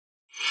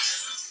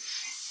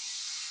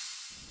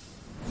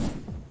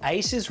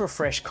Acer's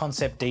refreshed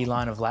ConceptD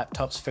line of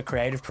laptops for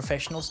creative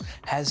professionals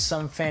has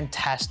some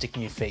fantastic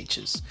new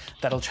features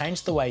that'll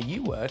change the way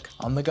you work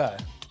on the go.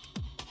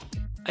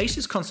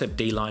 Acer's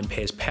ConceptD line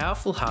pairs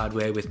powerful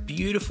hardware with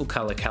beautiful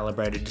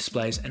colour-calibrated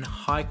displays and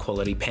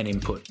high-quality pen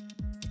input.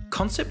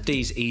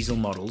 ConceptD's Ezel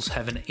models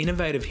have an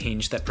innovative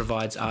hinge that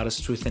provides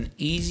artists with an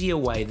easier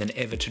way than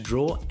ever to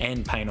draw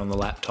and paint on the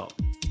laptop.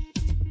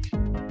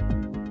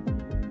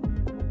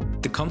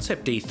 The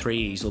ConceptD 3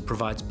 easel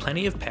provides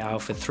plenty of power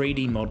for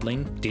 3D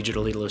modelling,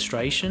 digital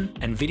illustration,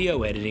 and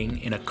video editing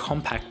in a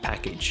compact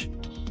package.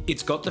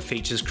 It's got the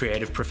features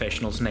creative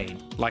professionals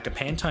need, like a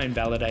PANTONE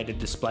validated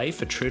display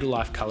for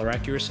true-to-life colour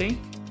accuracy,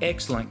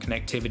 excellent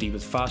connectivity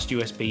with fast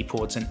USB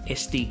ports and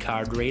SD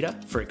card reader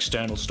for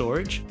external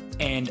storage,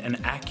 and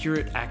an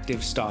accurate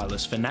active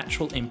stylus for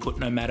natural input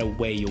no matter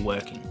where you're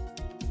working.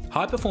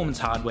 High-performance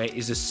hardware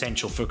is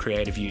essential for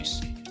creative use,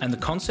 and the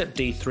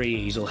ConceptD 3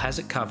 easel has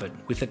it covered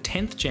with a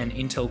 10th gen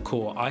Intel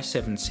Core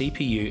i7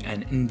 CPU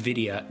and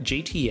NVIDIA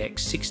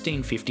GTX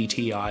 1650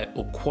 Ti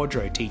or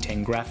Quadro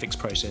T10 graphics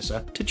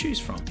processor to choose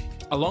from,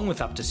 along with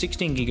up to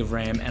 16GB of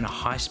RAM and a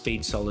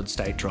high-speed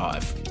solid-state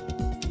drive.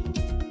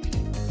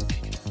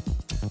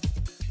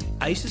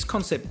 Acer's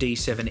ConceptD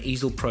 7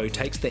 Ezel Pro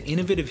takes the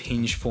innovative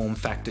hinge form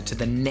factor to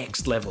the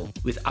next level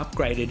with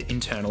upgraded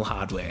internal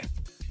hardware.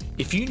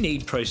 If you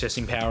need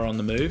processing power on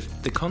the move,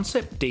 the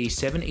ConceptD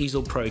 7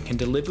 Ezel Pro can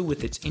deliver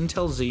with its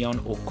Intel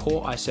Xeon or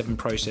Core i7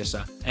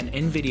 processor and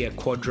NVIDIA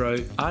Quadro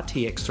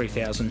RTX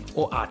 3000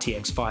 or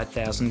RTX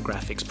 5000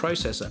 graphics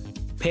processor,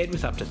 paired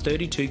with up to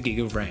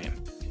 32GB of RAM.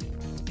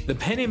 The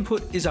pen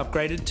input is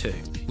upgraded too,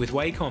 with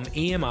Wacom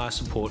EMR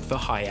support for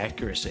high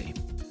accuracy.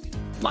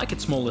 Like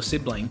its smaller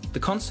sibling, the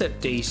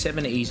ConceptD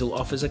 7 easel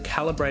offers a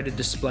calibrated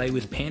display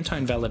with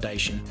Pantone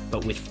validation,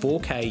 but with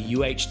 4K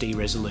UHD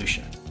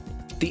resolution.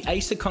 The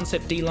Acer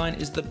ConceptD line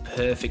is the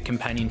perfect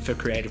companion for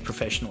creative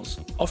professionals,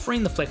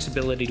 offering the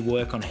flexibility to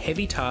work on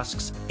heavy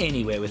tasks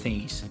anywhere with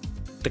ease.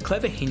 The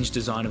clever hinge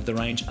design of the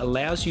range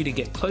allows you to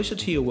get closer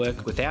to your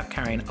work without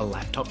carrying a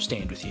laptop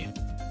stand with you.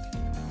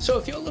 So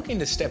if you're looking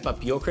to step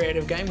up your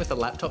creative game with a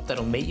laptop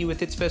that'll meet you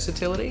with its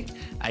versatility,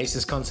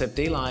 Acer's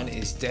ConceptD line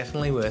is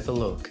definitely worth a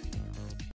look.